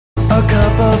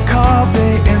cup of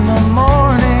coffee in the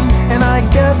morning, and I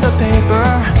get the paper.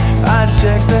 I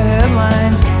check the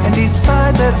headlines and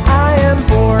decide that I am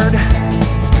bored.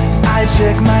 I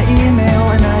check my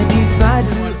email and I decide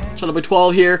to... Shut up by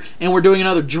 12 here, and we're doing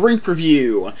another drink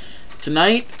review.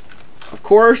 Tonight, of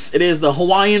course, it is the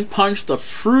Hawaiian Punch, the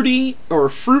fruity or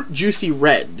fruit juicy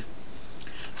red.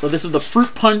 So this is the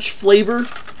fruit punch flavor.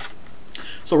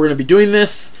 So we're going to be doing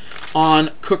this on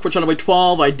Cook with Shut Up by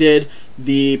 12. I did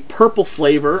the purple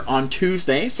flavor on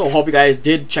Tuesday, so I hope you guys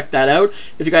did check that out.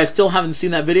 If you guys still haven't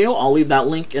seen that video, I'll leave that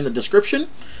link in the description.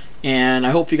 And I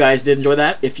hope you guys did enjoy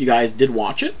that if you guys did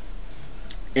watch it.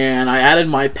 And I added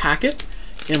my packet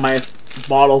in my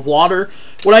bottle of water.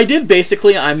 What I did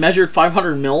basically, I measured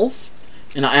 500 mils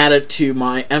and I added to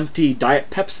my empty Diet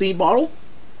Pepsi bottle.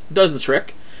 It does the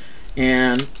trick.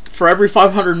 And for every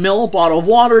 500 ml bottle of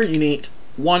water, you need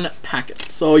 1 packet.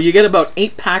 So you get about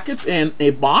 8 packets in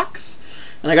a box.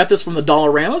 And I got this from the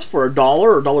Dollaramas for $1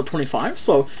 or $1.25.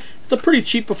 So it's a pretty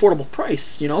cheap, affordable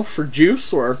price, you know, for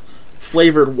juice or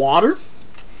flavored water.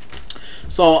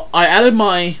 So I added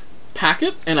my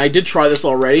packet, and I did try this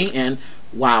already, and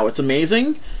wow, it's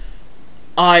amazing.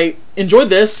 I enjoyed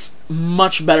this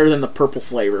much better than the purple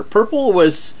flavor. Purple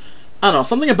was, I don't know,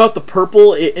 something about the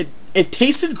purple, it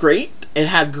tasted great, it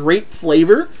had great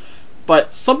flavor,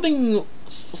 but something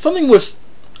was,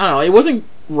 I don't know, it wasn't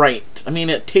right. I mean,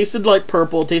 it tasted like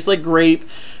purple, it tasted like grape,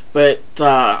 but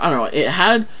I don't know, it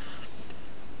had,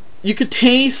 you could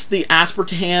taste the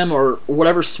aspartame or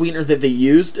whatever sweetener that they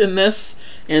used in this.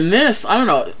 And this, I don't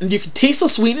know, you could taste the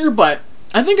sweetener, but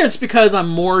I think it's because I'm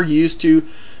more used to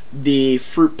the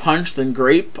fruit punch than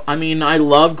grape. I mean, I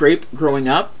love grape growing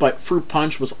up, but fruit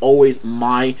punch was always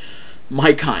my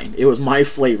kind. It was my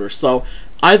flavor. So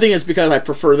I think it's because I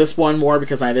prefer this one more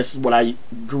because this is what I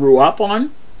grew up on.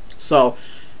 So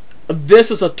this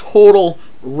is a total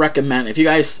recommend. If you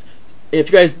guys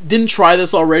didn't try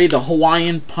this already, the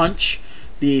Hawaiian Punch,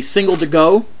 the single to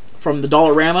go from the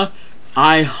Dollarama,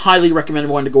 I highly recommend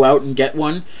one to go out and get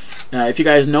one. If you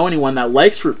guys know anyone that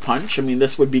likes fruit punch, I mean,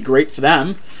 this would be great for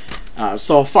them.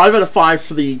 So 5 out of 5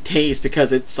 for the taste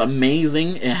because it's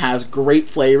amazing. It has great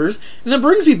flavors, and it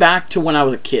brings me back to when I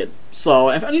was a kid. So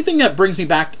if anything that brings me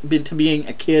back to being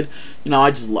a kid, you know,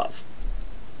 I just love.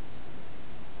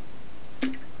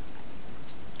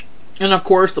 And of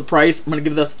course, the price, I'm going to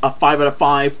give this a 5 out of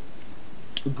 5.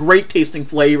 Great tasting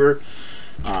flavor.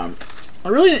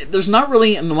 There's not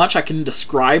really much I can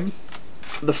describe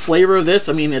the flavor of this.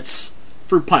 I mean, it's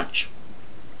fruit punch.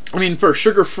 I mean, for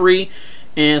sugar-free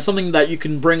and something that you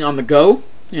can bring on the go.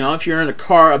 You know, if you're in a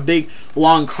car, a big,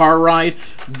 long car ride,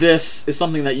 this is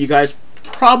something that you guys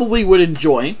probably would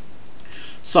enjoy.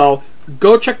 So,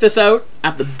 go check this out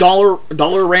at the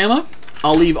Dollarama.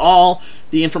 I'll leave all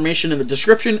the information in the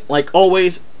description. Like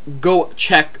always, go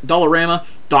check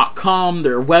dollarama.com,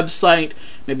 their website.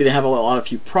 Maybe they have a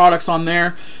few products on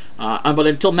there. But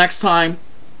until next time,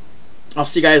 I'll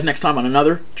see you guys next time on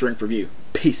another drink review.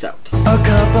 Peace out. A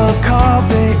cup of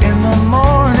coffee in the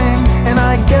morning, and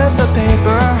I get the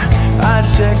paper. I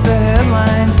check the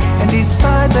headlines and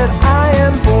decide that I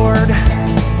am bored.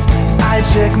 I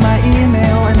check my email.